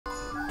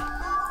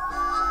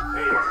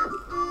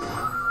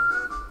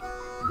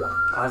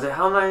I was like,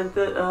 how am I in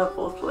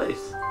fourth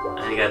place?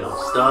 I ain't got no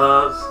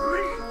stars.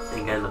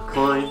 Ain't got no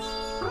coins.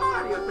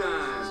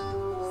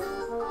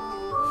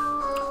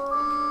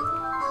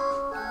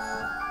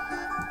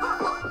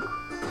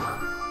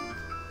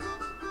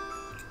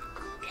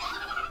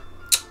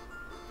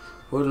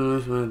 What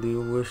does this man do?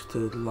 You wish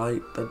to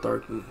light the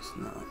darkness?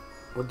 No.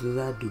 What does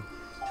that do?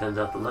 Turns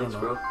out the lights,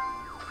 bro.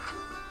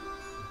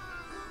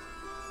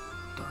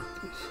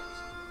 Darkness.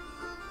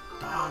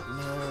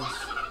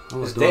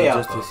 It's day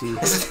out, just to see.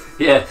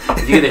 Yeah,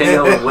 you get to hang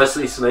out with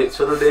Wesley Snipes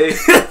for the day.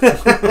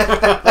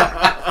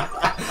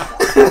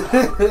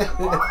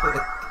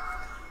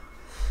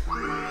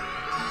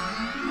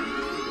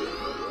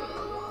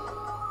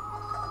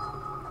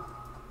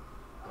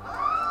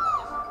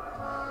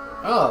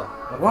 Oh,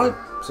 What?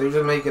 so you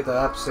just make it the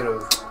opposite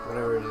of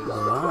whatever it is. I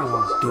don't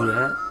want to do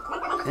that.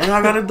 And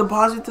I got to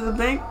deposit to the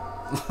bank?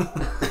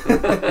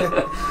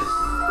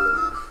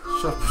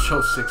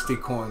 Show 60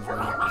 coins,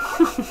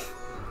 right?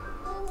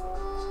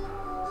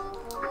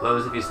 What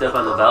happens if you step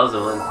on the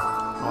Bowser one?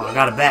 Oh, I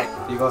got it back.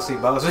 You gonna see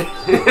Bowser?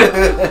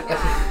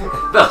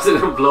 Bowser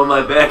gonna blow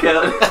my back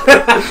out.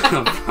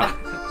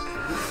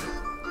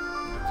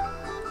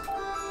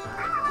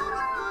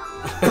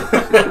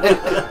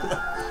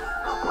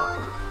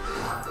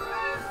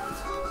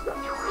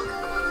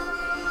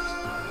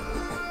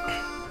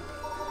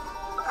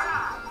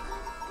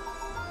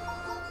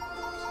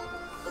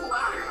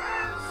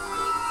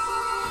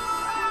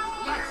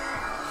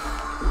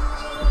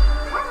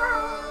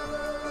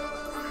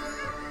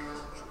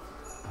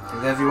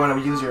 And if you want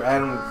to use your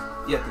item,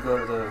 you have to go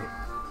to the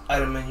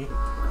item menu.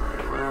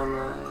 Well,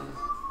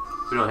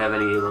 we don't have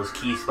any of those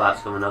key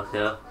spots coming up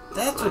there.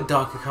 That's what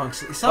Donkey Kong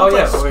said. It Oh, sounds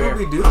yeah, like over here.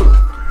 Scooby-Doo.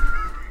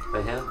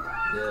 Right here?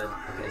 Yeah.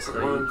 Okay, so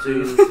 1,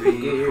 2, 2, 3,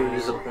 3,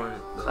 4,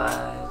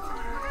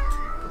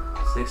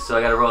 5, 6. So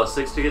I gotta roll a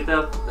 6 to get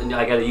there? And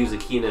I gotta use a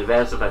key in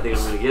advance if I think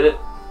I'm gonna get it?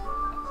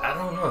 I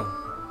don't know.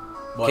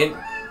 What?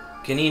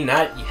 Can he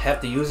not have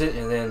to use it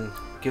and then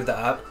have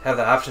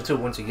the option to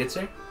once he gets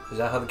there? Is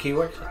that how the key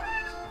works?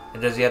 Or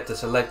does he have to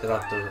select it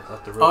off the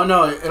road? Oh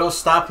no, it'll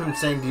stop him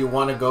saying, "Do you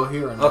want to go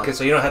here?" Or not? Okay,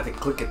 so you don't have to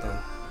click it then.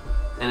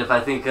 And if I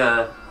think,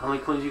 how many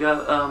coins you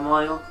got,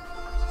 Mario?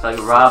 So I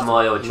can rob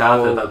Mario with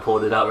chocolate if I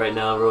pulled it out right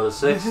now and rolled a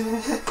 6.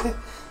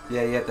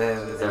 Yeah, you have to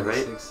have it. Is that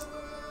right? 6.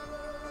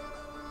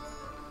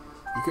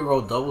 You can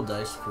roll double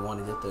dice if you want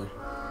to get there.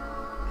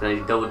 Can I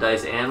double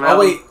dice and rob? Oh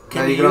wait,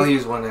 No, you can only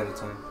use one at a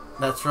time.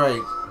 That's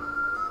right.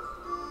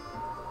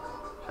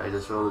 Should I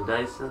just roll the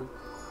dice then?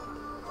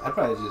 I'd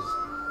probably just...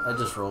 I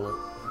just roll it.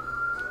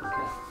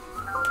 Okay.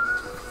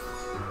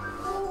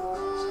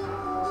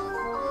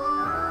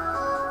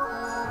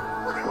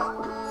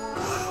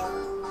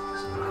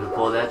 Could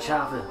pull that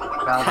chocolate.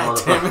 God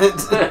damn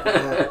it.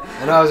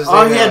 Yeah. And I was just Oh,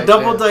 saying he that, had like,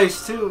 double man.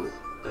 dice too.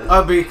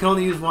 Oh, but you can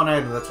only use one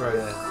item. That's right.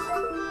 Yeah.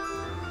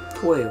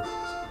 12.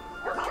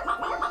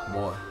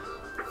 Boy.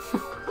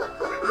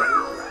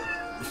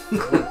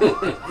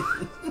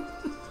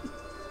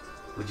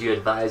 Would you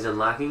advise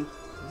unlocking?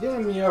 Yeah, I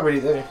mean, you're already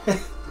there.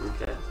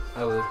 Okay.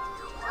 I would.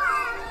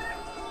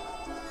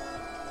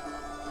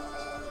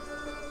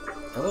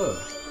 Oh,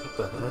 what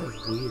the hell?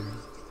 That's weird.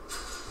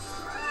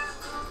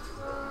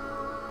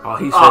 Oh,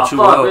 he set Oh you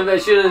fuck, up. maybe I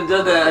shouldn't have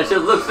done that. I should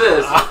have looked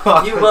this.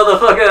 You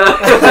motherfucker.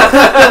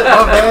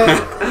 Oh man,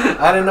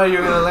 I didn't know you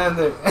were gonna land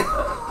there.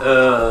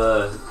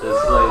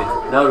 That's funny.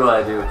 Now what do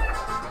I do?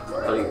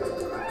 Like,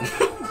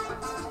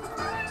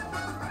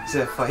 He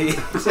said fight.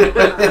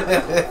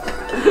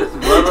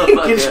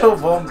 motherfucker. Get your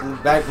bone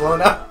back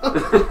blown out.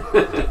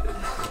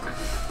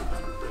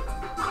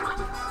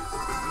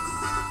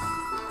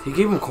 He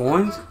gave him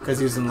coins? Because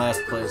he was in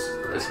last place.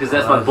 That's because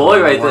that's my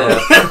boy right there.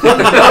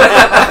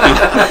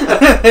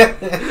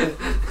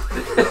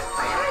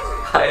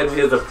 Hired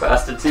me as a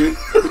prostitute.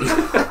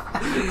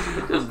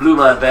 Just blew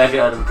my back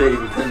out and paid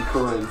me 10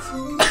 coins.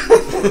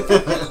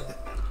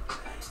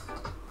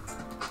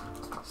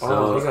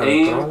 So, he got a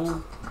aim.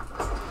 throne?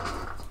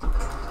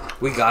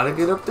 We gotta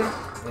get up there?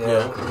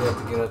 Yeah, we have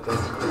to get up there.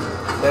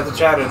 They have to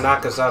try to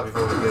knock us out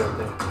before we get up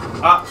there.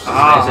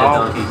 Smash that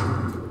donkey.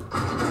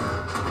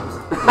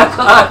 I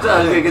thought I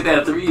was gonna get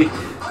that 3.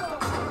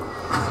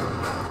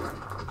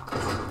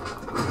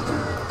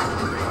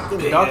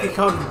 Donkey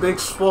Kong's big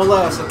swole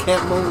ass. I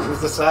can't move.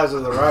 It's the size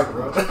of the rock,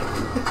 bro.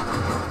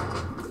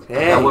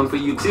 Hey. Got one for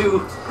you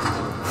too.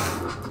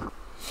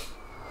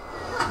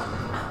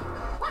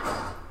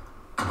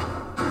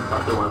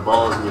 I'll throw my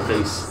balls in your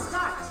face.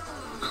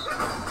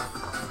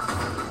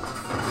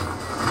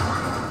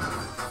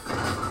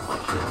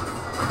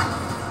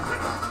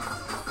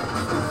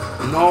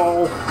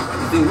 No.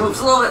 This thing moves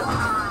slow.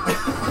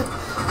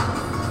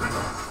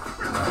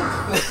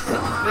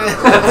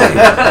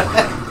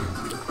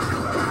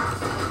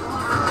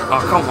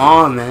 Oh, come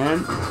on,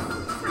 man.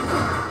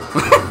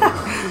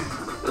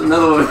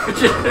 Another one.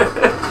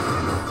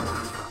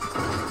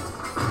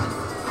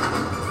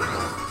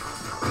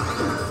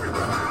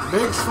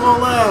 Big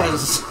swole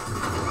ass.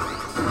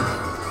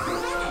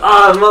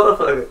 Ah,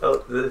 motherfucker!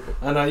 Oh,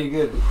 I know you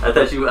good. I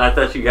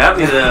thought you got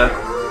me there.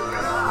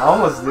 I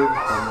almost did.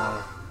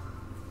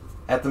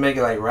 Have to make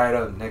it like right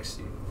up next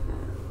to you.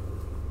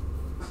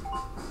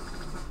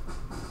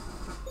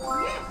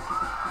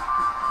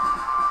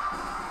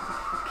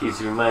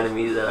 Keeps reminding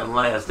me that I'm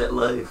last at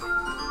life. I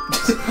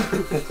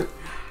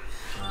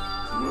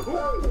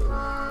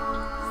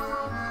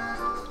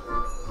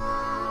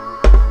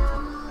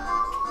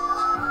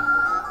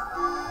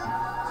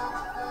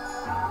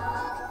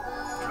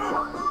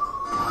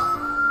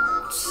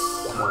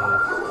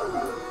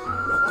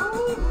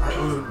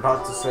was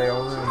about to say I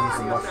was gonna use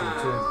the mushroom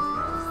too.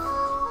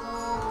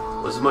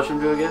 What's the mushroom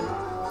do again?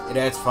 It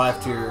adds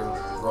 5 to your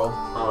roll.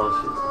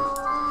 Oh shit.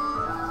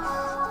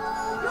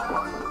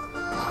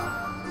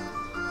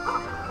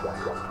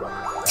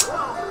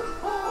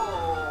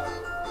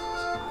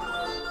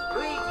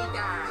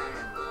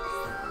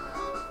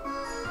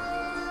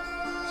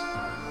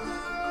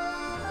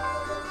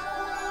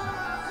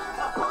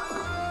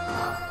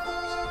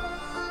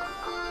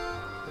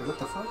 What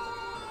the fuck?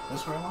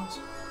 That's where I was?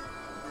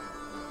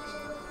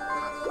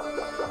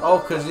 Oh,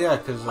 cause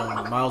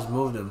Miles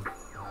moved him.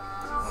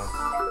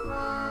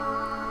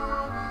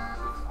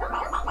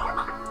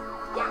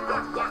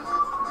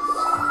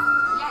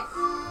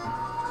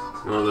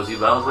 You wanna go see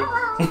Bowser? I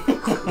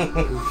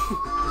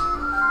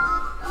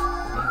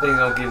think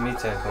don't give me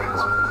 10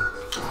 coins, man.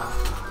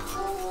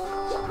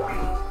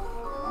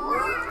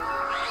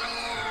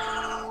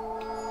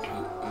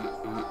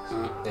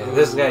 Yeah,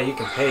 this guy you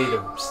can pay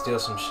to steal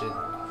some shit.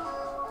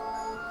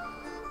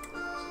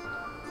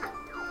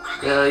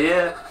 Hell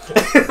yeah.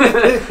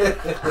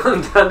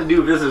 I'm down to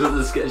do business with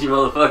this sketchy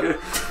motherfucker.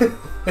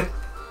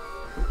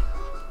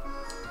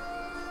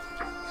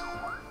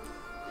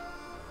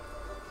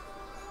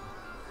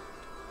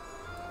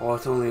 Oh,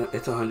 it's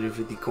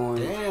 150 coins.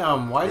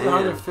 Damn, why is it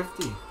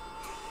 150?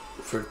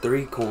 For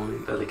 3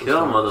 coins. Gotta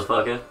kill him,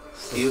 motherfucker.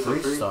 Steal for 3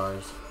 free.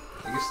 stars.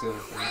 You can steal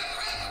it from me.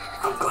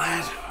 I'm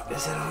glad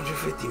it's at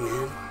 150,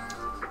 man.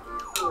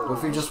 What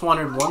if you just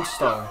wanted 1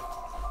 star?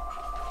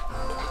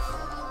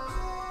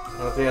 I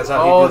don't think that's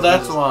how he does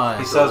that's business. why.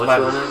 He sells what's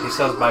going on? he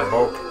sells by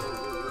bulk.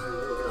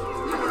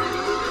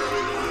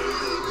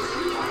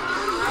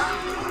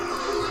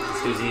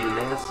 This dude's eating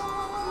ass.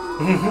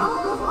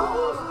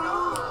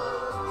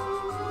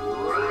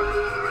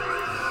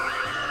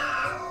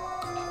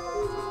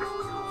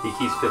 He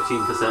keeps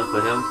 15%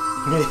 for him.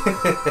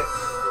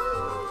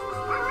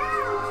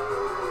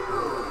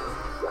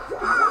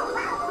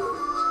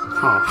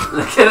 Huh.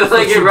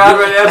 Like get robbed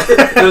right after.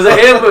 It was an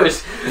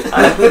ambush.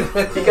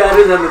 He got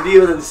in on the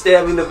deal and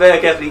stabbed me in the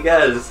back after he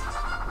got us.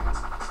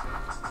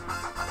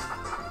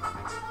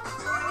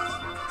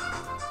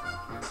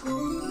 I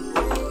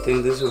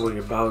think this is where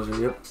your Bowser,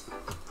 yep.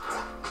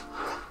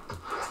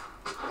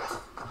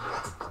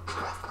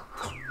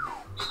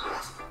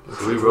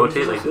 Do we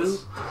rotate like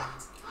this?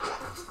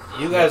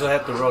 You guys will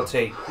have to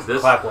rotate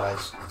This?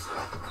 clockwise.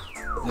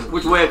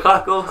 Which way a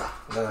clock go?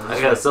 I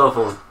got a cell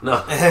phone.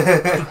 No.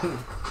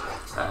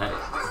 Alright.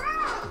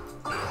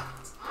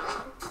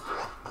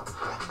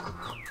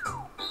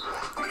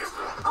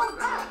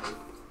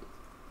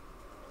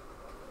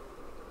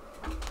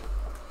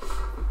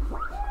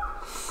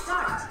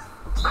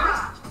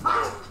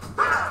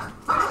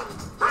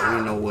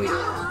 Ain't no way.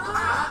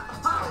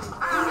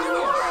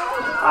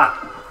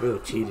 Ah. Real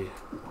cheated.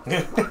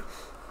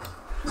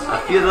 I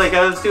feel like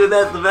I was doing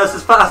that the best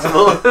as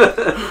possible.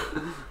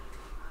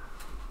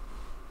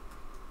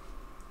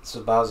 It's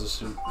a Bowser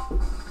suit.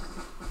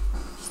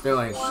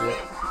 Still ain't shit.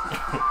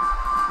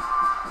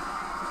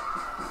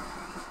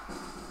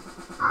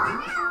 I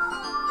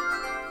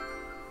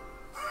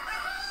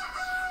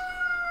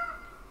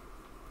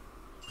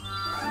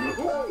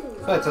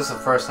feel like this is the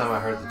first time I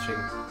heard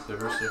the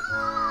rooster.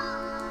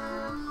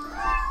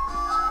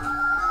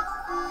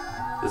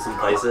 There's some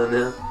paisa in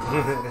there.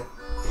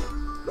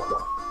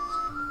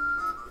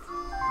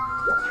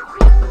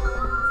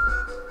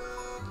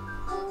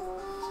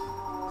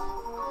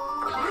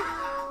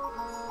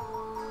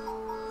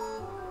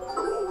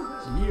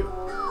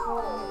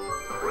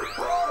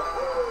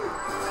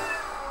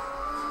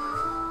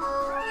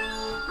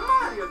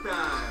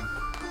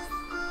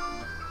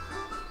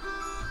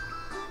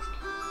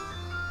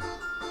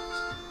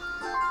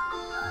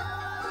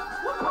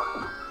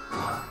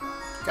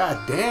 God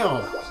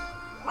damn.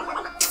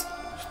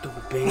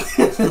 Stupid bitch.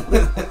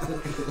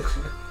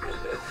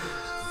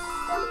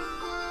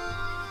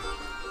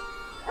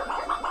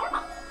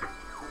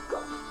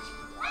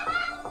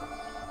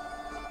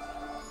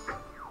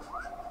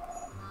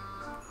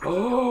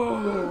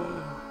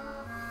 Oh.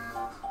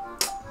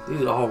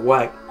 These are all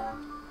whack.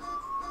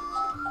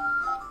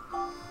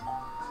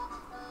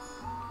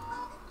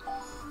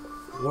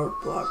 Warp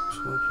blocks.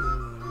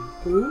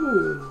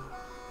 Ooh.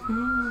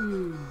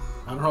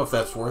 I don't know if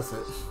that's worth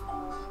it.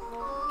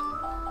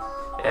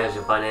 As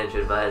your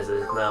financial advisor,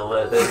 it's not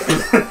worth it.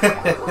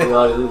 You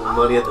already losing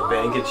money at the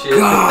bank and shit.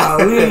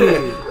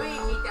 Golly.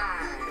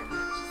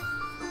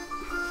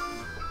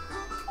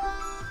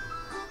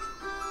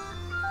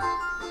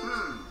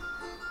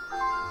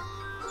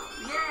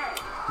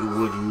 You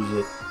would use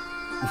it.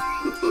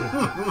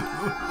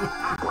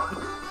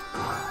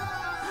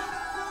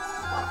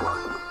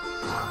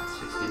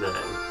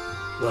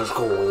 $69. Let's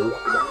go.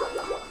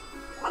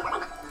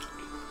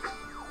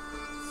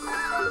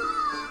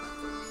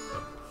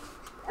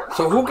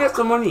 So who gets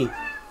the money?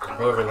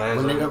 Whoever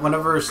lands on it.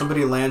 Whenever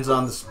somebody lands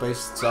on the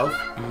space itself,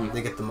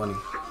 they get the money.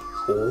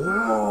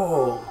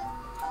 Oh.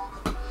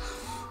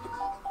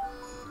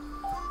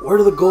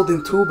 Where's the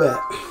golden tube at?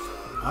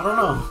 I don't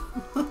know.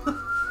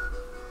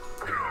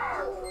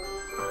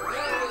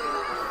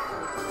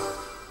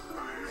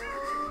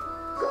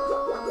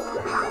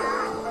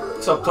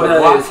 What's up,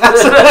 Plug Walk?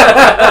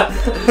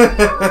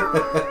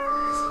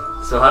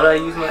 So how do I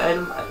use my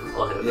item?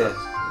 Oh, here it Yeah. goes.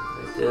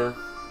 Right there.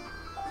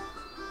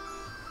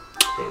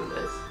 Damn,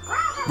 nice.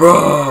 Bro,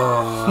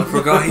 I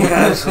forgot he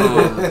had some.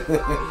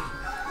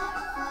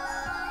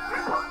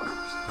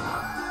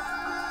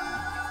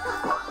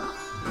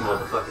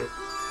 Motherfucker.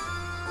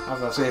 I was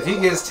about to say, if he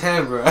gets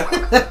 10, bro,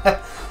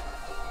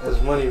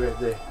 that's money right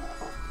there.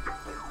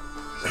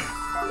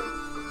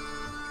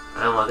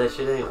 I don't want that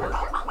shit anyway.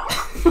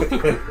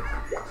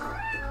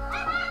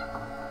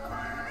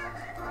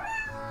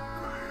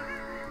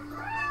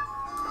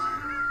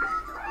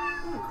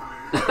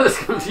 I was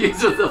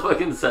confused with the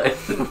fucking site.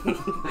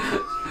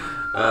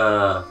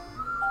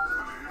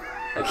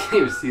 I can't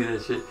even see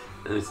that shit.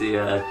 Let me see.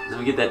 Let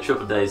me get that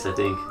triple dice, I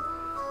think.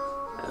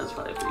 That's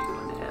probably a pretty good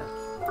one to have.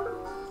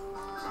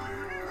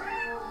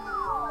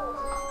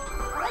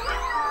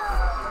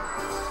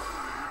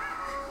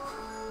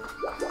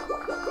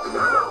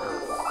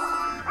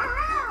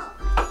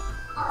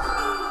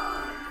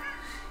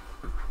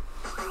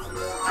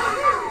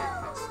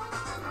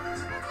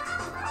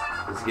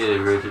 Let's get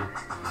it, Richard.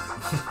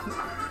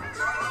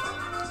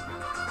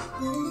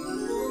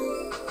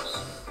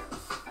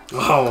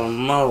 Oh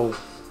no.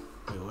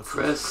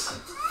 Press.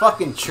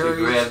 Fucking You cherries.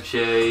 grab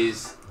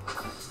cherries.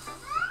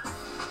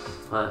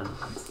 What?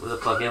 Where the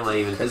fuck am I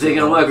even? Is it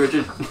gonna work,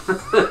 Richard?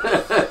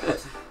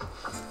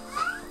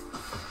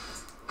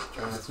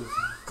 Try not to.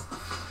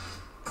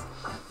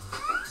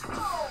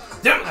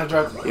 Damn, I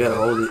dropped it. You gotta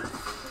hold it.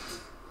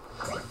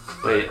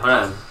 Wait, hold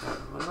on.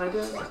 What am I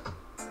doing?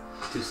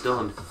 Too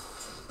stoned.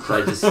 So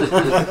I just.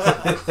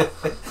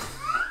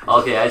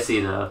 Okay, I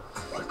see now.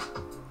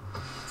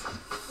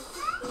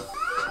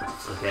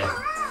 Okay.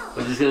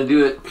 We're just gonna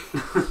do it.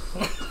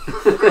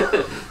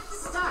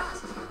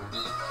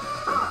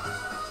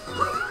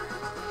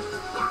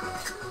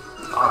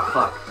 Oh,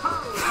 fuck.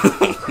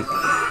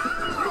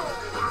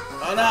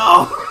 I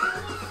know.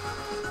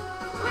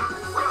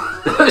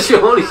 That was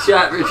your only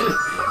shot, Richard.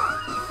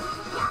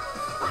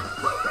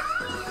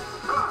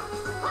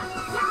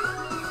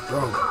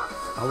 Bro,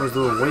 I was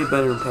doing way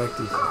better in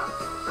practice.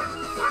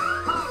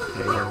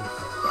 There you go.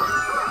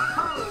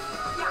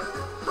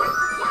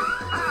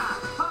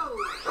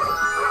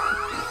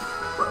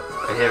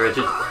 Right here,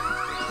 Richard.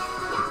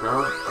 No?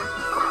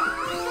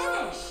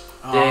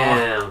 Aw.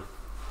 Damn.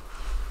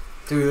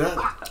 Dude,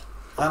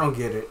 I don't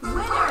get it. I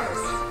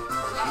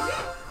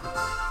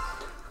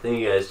think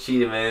you guys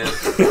cheated, man.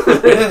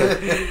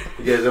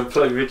 You guys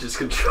unplugged Richard's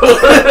controller.